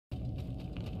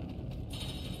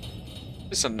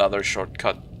It's another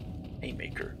shortcut.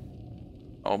 Haymaker.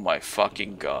 Oh my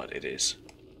fucking god, it is.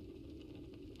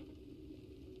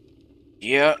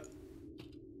 Yeah.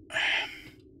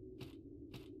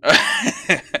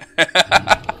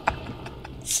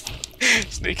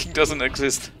 Sneaking doesn't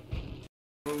exist.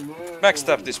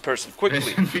 Backstab this person,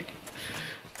 quickly!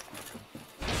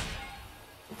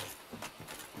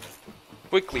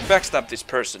 Quickly, backstab this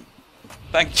person.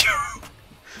 Thank you!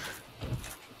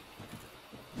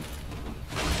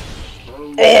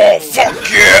 Oh, fuck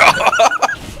yeah!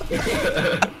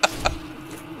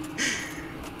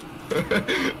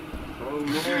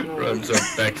 Runs up,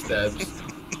 backstabs.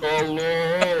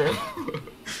 Hello!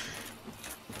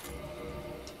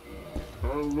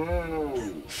 Hello!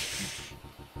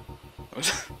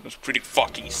 That was pretty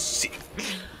fucking sick.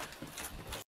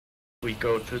 We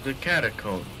go to the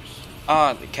catacombs.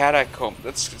 Ah, the catacomb.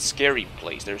 That's a scary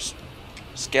place. There's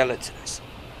skeletons.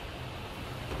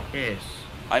 Yes.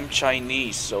 I'm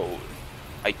Chinese, so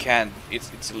I can't.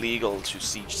 It's illegal to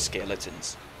siege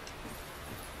skeletons.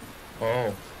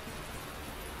 Oh.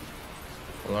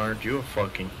 Well, aren't you a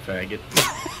fucking faggot?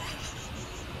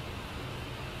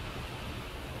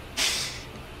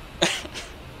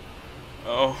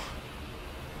 Oh.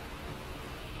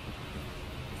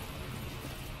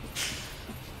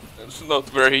 That's not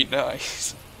very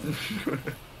nice.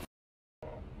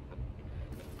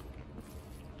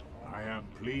 I am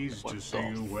pleased What to see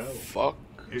you well. Fuck.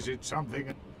 Is it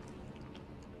something?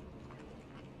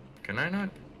 Can I not?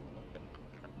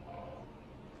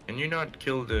 Can you not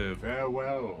kill the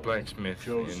Farewell, blacksmith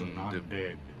chosen in the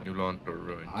undead. New Launter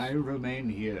ruins? I remain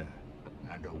here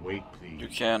and await You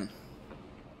thee. can.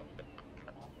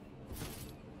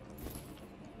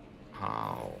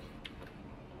 How?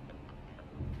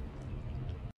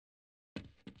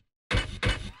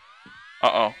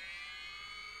 Uh-oh.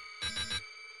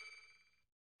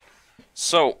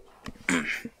 So,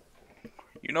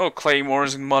 you know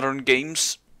claymores in modern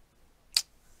games?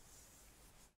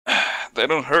 They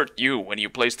don't hurt you when you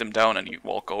place them down and you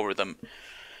walk over them.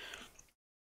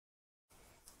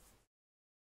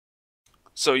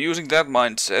 So using that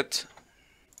mindset...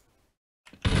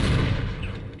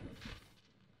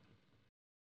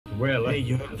 Well, hey,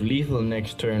 you have lethal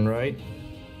next turn, right?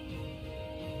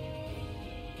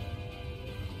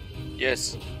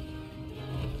 Yes.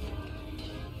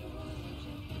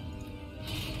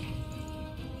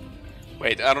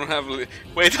 Wait, I don't have...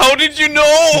 Wait, how did you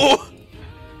know?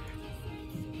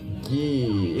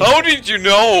 Yeah. How did you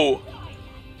know?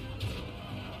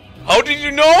 How did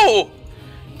you know?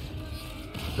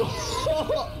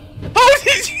 How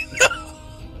did you know?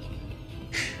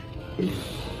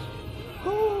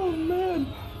 Oh man.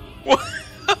 What?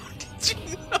 How did you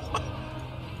know?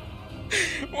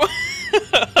 What?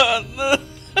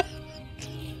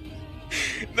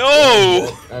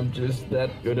 No! I'm just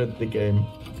that good at the game.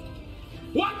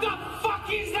 What the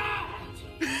fuck is that?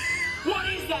 What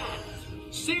is that?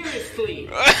 Seriously?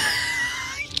 I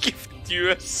gifted you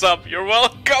a sub, you're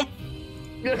welcome!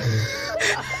 I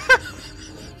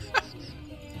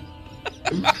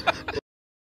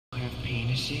have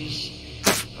penises,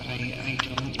 but I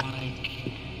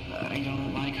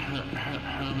don't like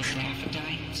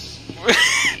hermaphrodites.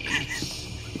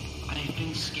 I've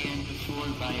been scanned before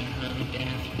by a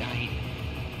hermaphrodite.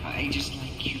 I just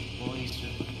like cute boys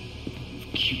with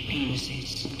cute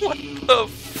penises. What You, the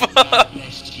fuck? God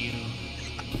bless you.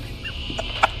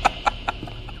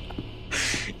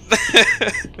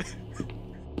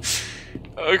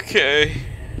 Okay.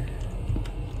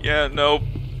 Yeah, nope.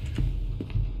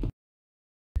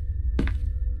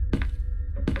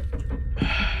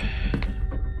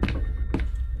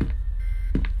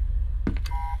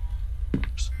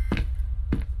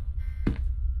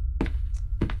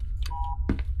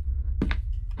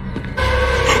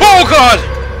 Oh god!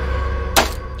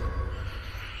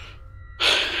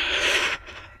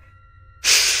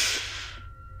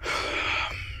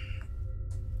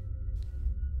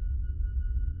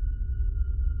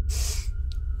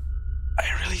 I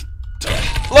really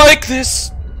don't like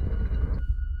this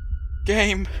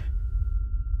game.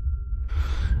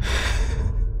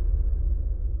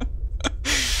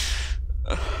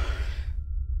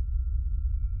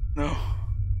 No.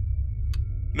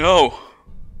 No.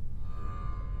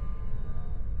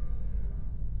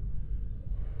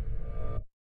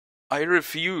 I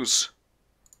refuse.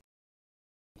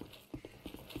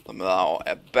 Now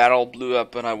a barrel blew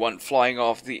up and I went flying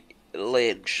off the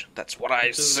ledge. That's what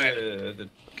I said. The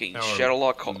Fucking tower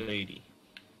Sherlock Holmes. lady.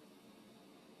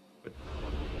 But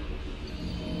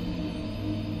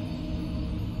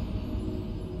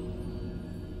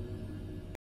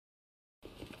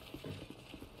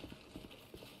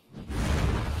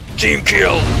Team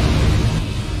kill!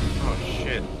 Oh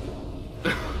shit.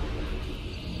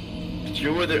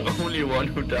 You were the only one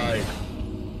who died.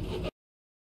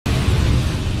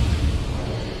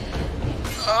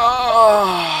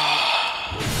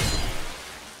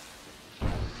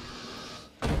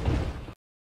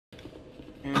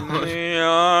 In the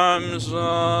arms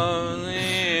of the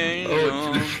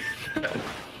angel.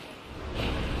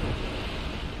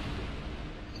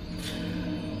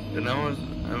 And I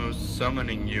was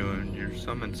summoning you and your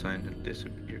summon sign had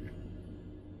disappeared.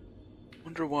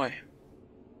 Wonder why.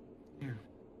 Yeah.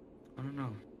 I don't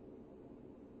know.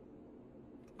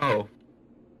 Oh.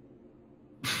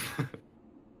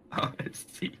 I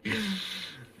see.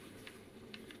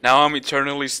 Now I'm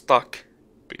eternally stuck.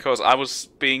 Because I was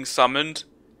being summoned.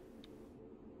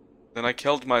 Then I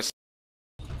killed myself.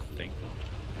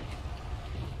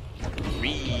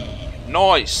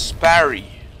 Nice, parry.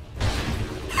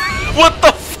 What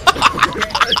the fuck?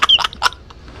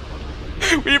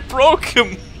 We broke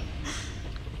him.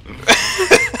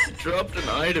 Dropped an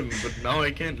item, but now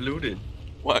I can't loot it.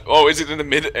 What? Oh, is it in the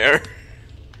mid-air?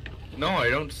 No, I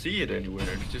don't see it anywhere.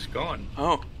 It's just gone.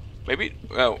 Oh, maybe.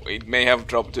 Well, it may have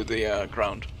dropped to the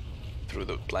ground through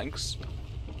the planks.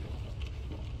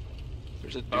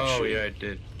 There's a oh yeah, it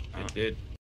did. It did.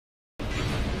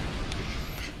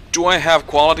 Do I have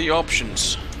quality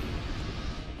options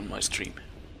on my stream?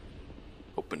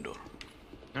 Open door.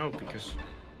 No, because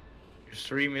your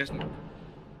stream isn't.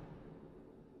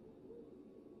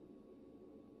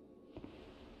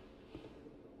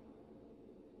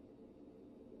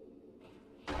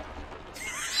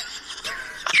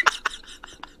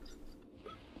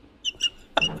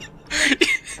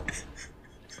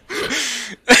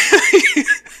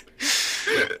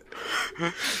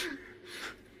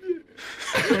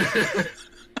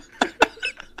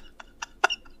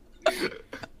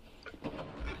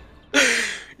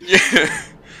 Yeah.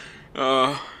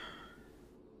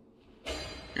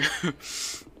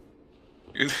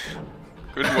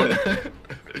 Good one.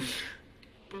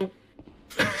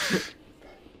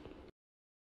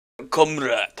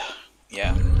 Comrade.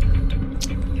 Yeah.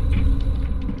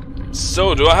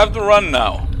 So, do I have to run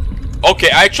now? Okay,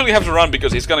 I actually have to run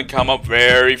because he's gonna come up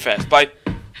very fast. Bye.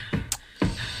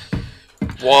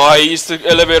 Why is the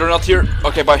elevator not here?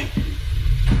 Okay, bye.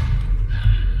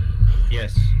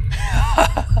 Yes.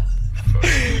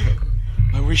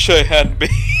 I wish I had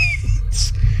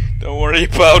beans. Don't worry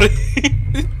about it.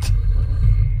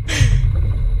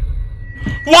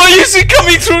 Why is he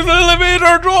coming through the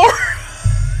elevator door?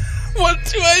 What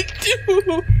do I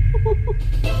do?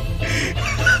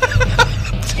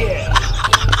 Yeah.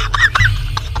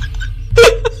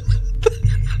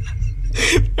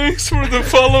 Thanks for the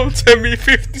follow,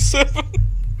 Temmie57.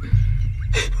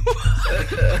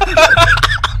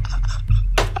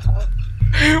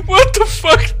 What the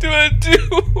fuck do I do?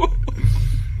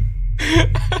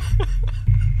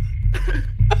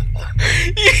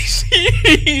 He's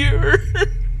here.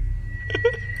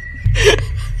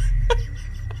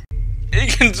 He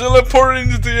can teleport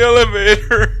into the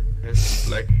elevator. This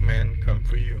black man come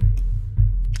for you.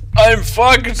 I'm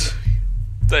fucked,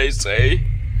 they say.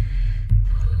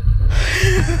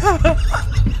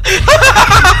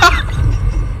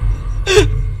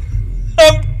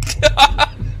 I'm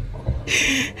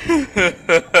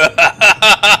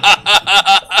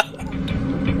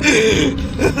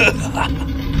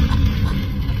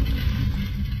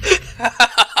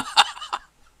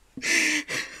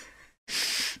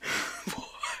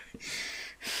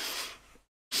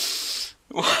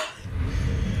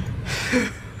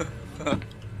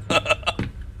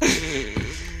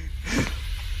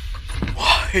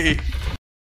Why?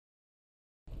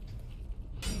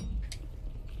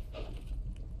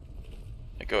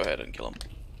 Go ahead and kill him.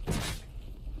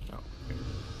 Oh.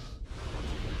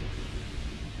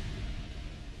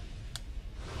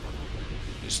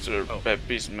 Mr.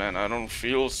 Peppies, man, I don't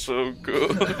feel so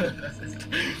good.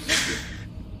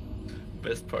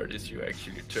 Best part is you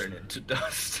actually turn into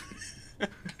dust.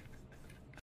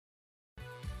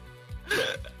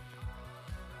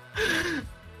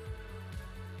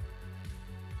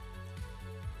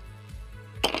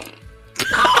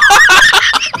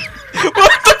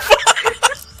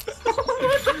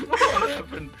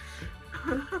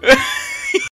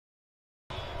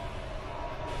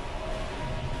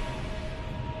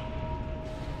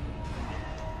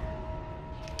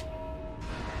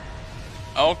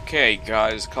 Okay,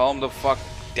 guys, calm the fuck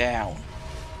down.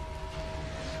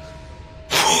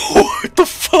 What the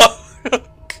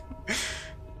fuck?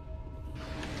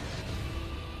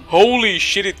 Holy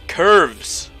shit, it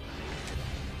curves.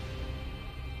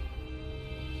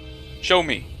 Show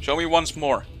me once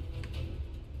more.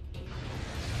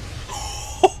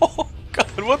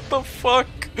 god, what the fuck?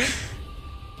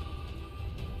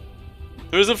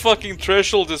 There's a fucking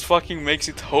threshold that fucking makes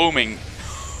it homing.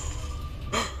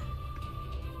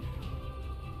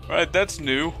 Right, that's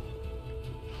new.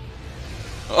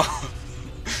 Oh.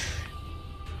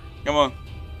 Come on.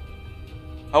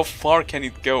 How far can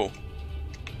it go?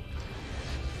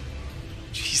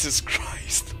 Jesus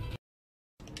Christ.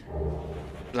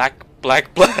 Black.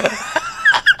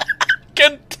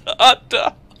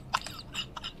 Cantata.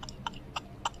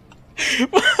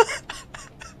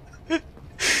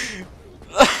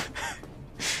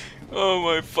 Oh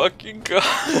my fucking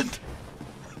god.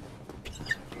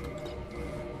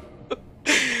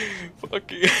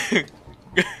 Fucking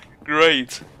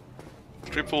great.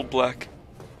 Triple black.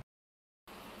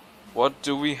 What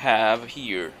do we have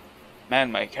here?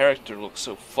 Man, my character looks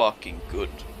so fucking good.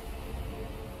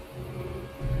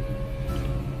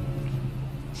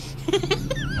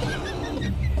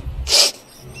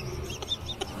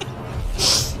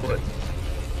 What?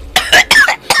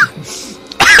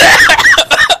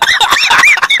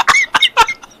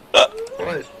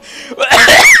 What?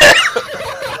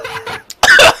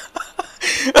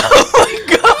 Oh my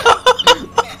god!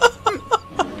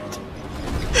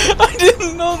 I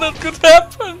didn't know that could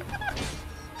happen!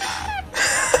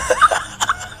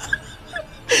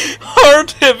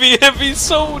 Hard heavy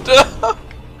soda!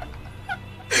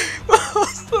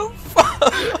 What the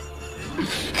fuck?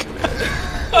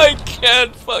 I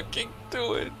can't fucking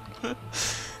do it.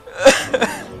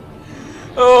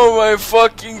 Oh my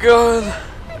fucking god.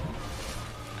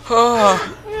 Oh.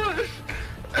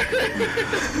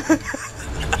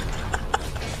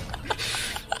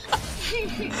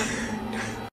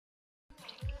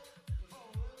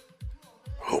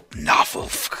 Op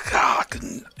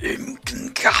navelvragen imken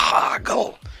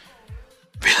gehagel.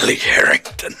 Billy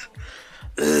Harrington.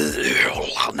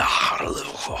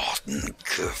 Narleworten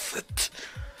kuffet.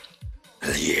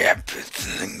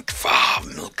 Jeppeten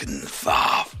kwammelken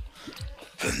vaaf.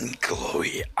 Pen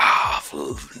gloei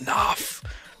avel naf.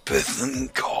 Puthen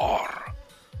kor.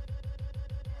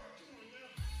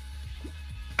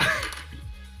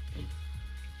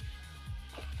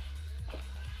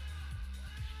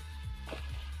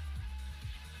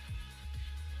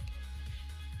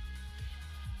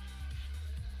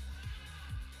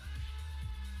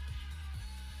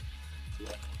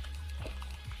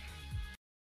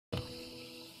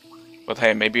 But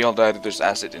hey, maybe I'll die that there's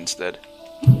acid instead.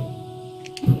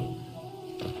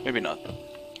 Maybe not.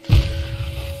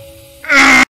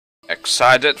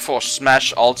 Excited for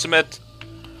Smash Ultimate?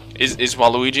 Is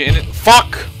Waluigi in it?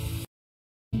 Fuck!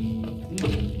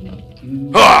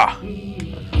 Ah!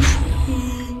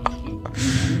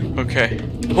 Okay.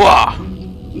 Wah!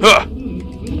 Huh!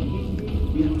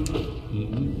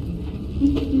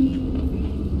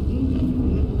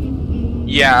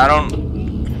 Yeah, I don't...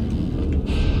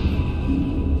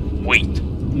 Wait.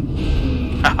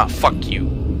 Haha, fuck you.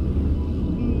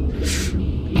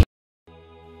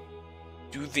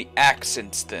 Do the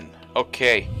accents then.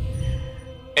 Okay.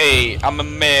 Hey, I'm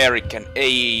American.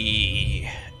 Hey,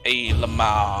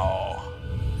 Lamau.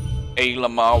 Hey,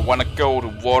 Lamau, wanna go to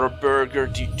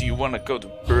Whataburger? Do you wanna go to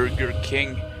Burger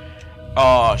King?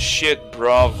 Oh shit,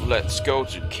 bruv. Let's go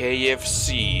to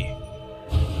KFC.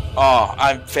 Oh,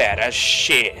 I'm fat as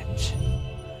shit.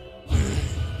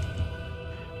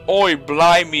 Oi,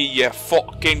 blimey, you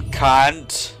fucking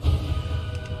cunt.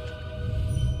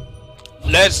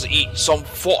 Let's eat some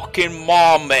fucking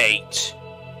marmite,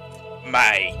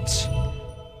 mate.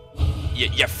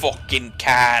 You fucking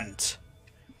cunt.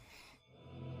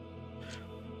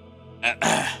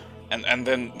 And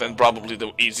then probably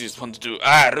the easiest one to do.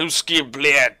 Ruski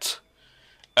bled.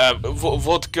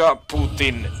 Vodka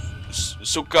Putin.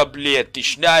 Suka bled. Die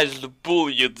schnijzel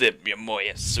boelje dip, je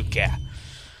mooie suka.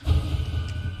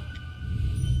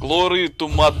 Glory to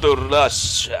Mother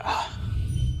Russia.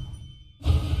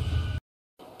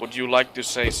 Would you like to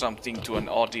say something to an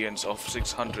audience of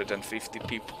 650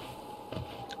 people?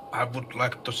 I would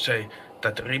like to say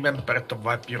that remember to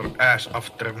wipe your ass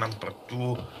after number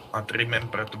 2 and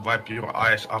remember to wipe your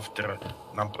eyes after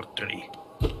number 3.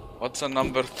 What's a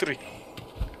number 3?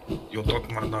 You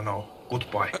don't wanna know.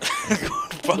 Goodbye.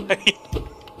 Goodbye.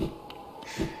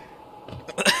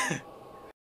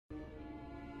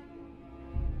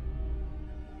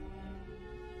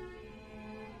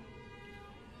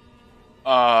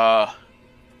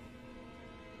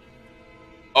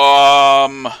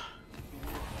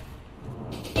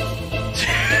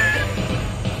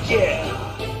 Yeah.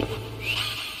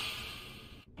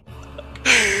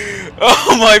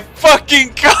 Oh my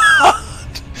fucking god!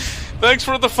 Thanks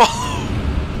for the follow.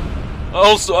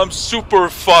 Also, I'm super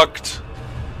fucked.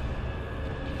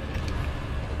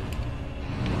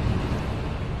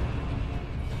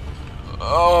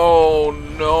 Oh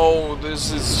no,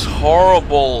 this is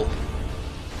horrible.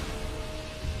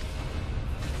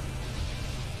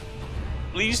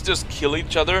 Please just kill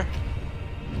each other.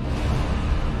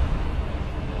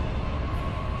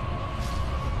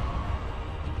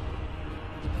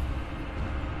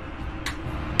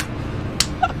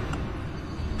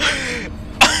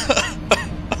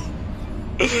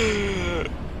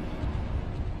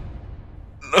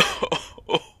 No.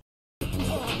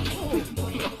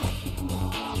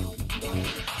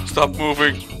 Stop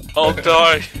moving. I'll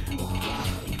die.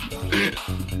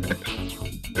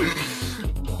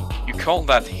 You call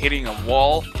that hitting a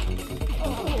wall?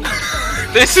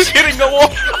 This is hitting a wall!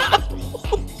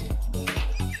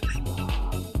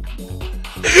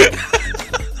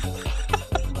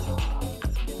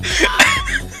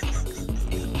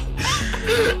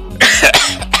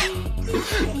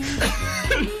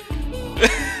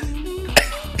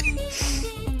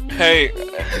 Hey,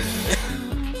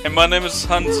 my name is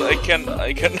Hans. I can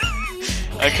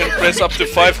press up to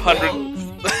 500.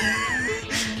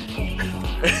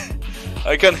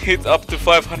 I can hit up to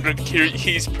 500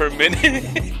 keys per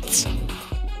minute.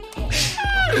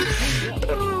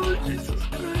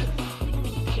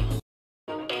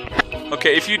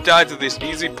 Okay, if you die to this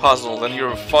easy puzzle, then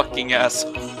you're a fucking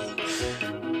asshole.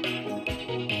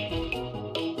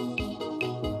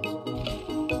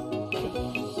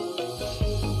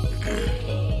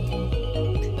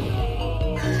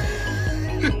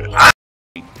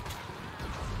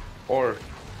 Or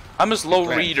I'm a slow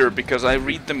reader because I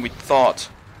read them with thought.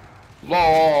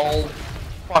 LOL.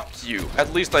 Fuck you.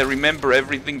 At least I remember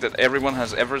everything that everyone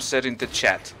has ever said in the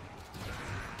chat.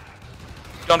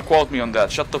 Don't quote me on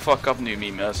that. Shut the fuck up, new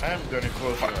memes. I'm gonna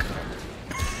quote you on that.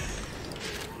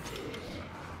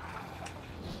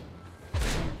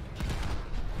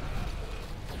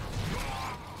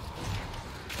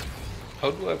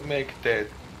 How do I make the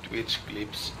Twitch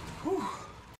clips?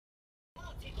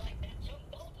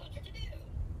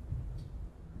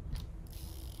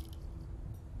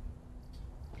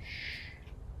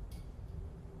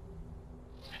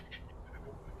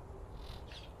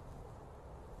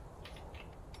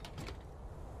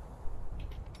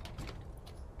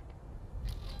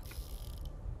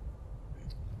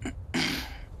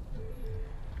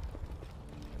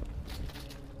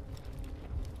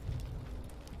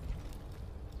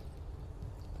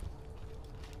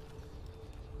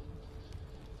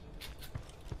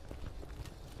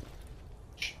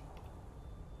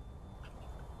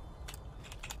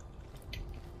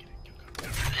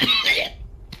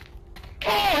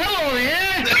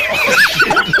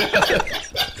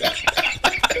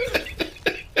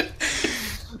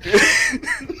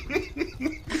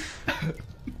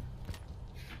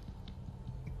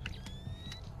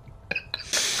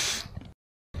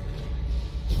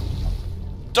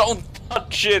 Don't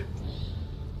touch it!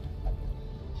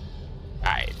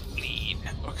 I bleed.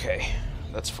 Okay,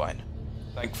 that's fine.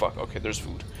 Thank fuck. Okay, there's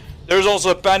food. There's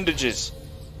also bandages!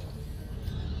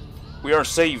 We are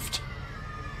saved.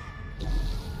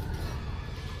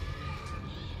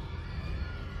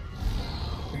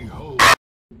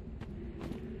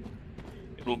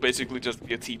 It will basically just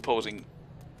be a T-posing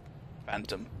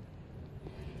phantom.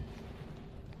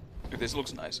 Look, this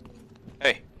looks nice.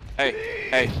 Hey, hey,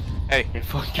 hey, hey,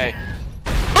 hey.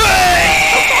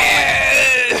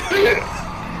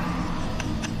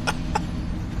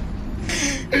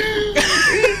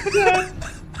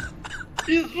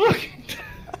 He's fucking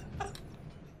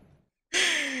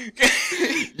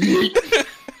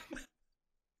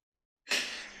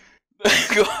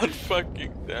God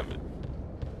fucking damn it.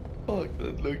 Fuck,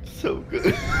 that looked so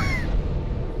good.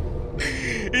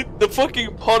 The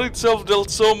fucking pot itself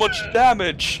dealt so much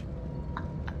damage.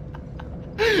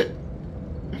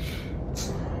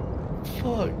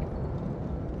 Fuck.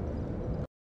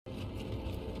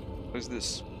 What is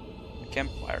this? A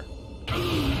campfire.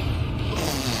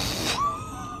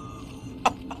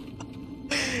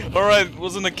 Alright, it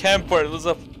wasn't a campfire, it was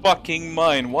a fucking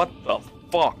mine. What the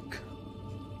fuck?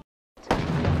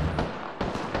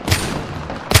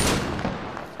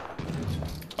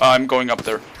 I'm going up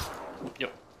there.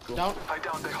 Yep. Cool. Down. I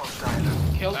downed the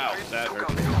hostile. Killed. Ow, that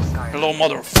hurt. Hello,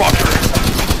 motherfucker!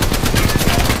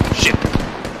 Shit!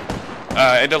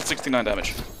 I dealt 69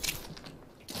 damage.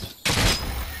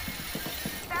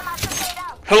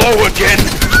 Hello again!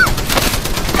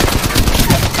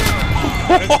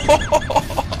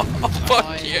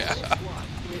 Fuck yeah!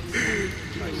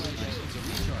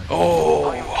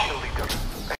 Oh!